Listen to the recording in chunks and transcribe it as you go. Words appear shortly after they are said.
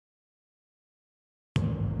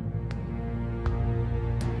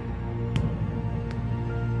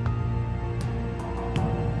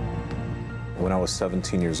was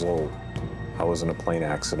 17 years old, I was in a plane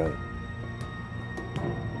accident.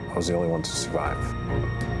 I was the only one to survive.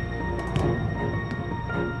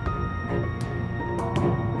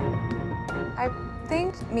 I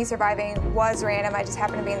think me surviving was random. I just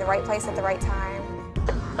happened to be in the right place at the right time.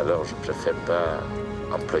 Alors je préfère pas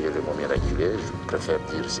employer le mot miraculeux, je préfère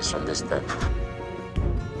dire c'est son destin.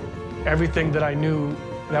 Everything that I knew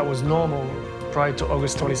that was normal prior to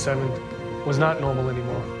August 27th was not normal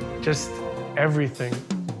anymore. Just everything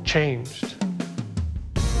changed.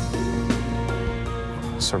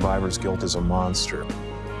 Survivor's guilt is a monster.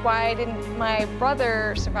 Why didn't my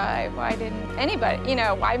brother survive? Why didn't anybody? You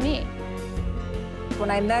know, why me?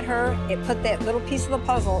 When I met her, it put that little piece of the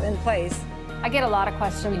puzzle in place. I get a lot of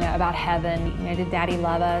questions, about heaven. Did Daddy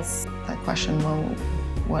love us? That question, well,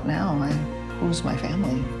 what now? Who's my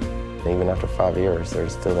family? Even after 5 years,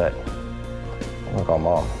 there's still that, look, I'm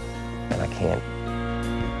off, and I can't.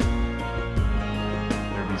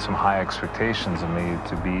 There'd be some high expectations of me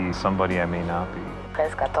to be somebody I may not be.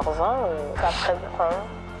 13-14 ans, après,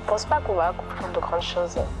 pense pas qu'on va accomplir de grandes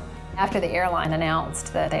choses. After the airline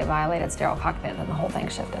announced that they violated sterile cockpit, then the whole thing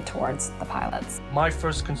shifted towards the pilots. My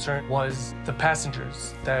first concern was the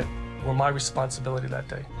passengers that were my responsibility that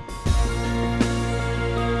day.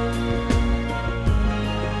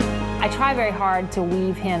 I try very hard to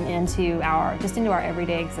weave him into our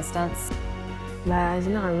everyday existence.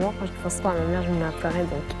 Généralement, quand je pense pas à ma mère, je me pleurais,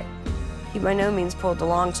 donc. He by no means pulled the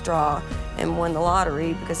long straw and won the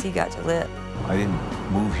lottery because he got to live. I didn't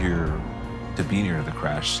move here to be near the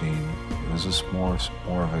crash scene. It was just more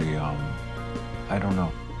of a, I don't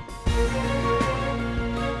know.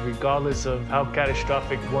 Regardless of how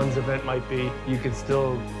catastrophic one's event might be, you can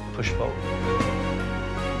still push forward.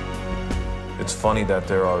 It's funny that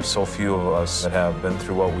there are so few of us that have been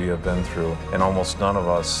through what we have been through, and almost none of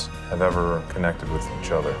us have ever connected with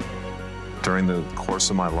each other. During the course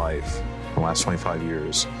of my life, the last 25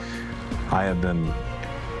 years, I have been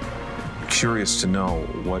curious to know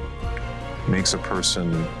what makes a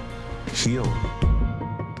person heal.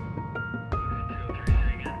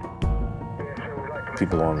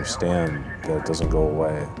 People don't understand that it doesn't go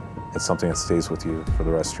away. It's something that stays with you for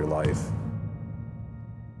the rest of your life.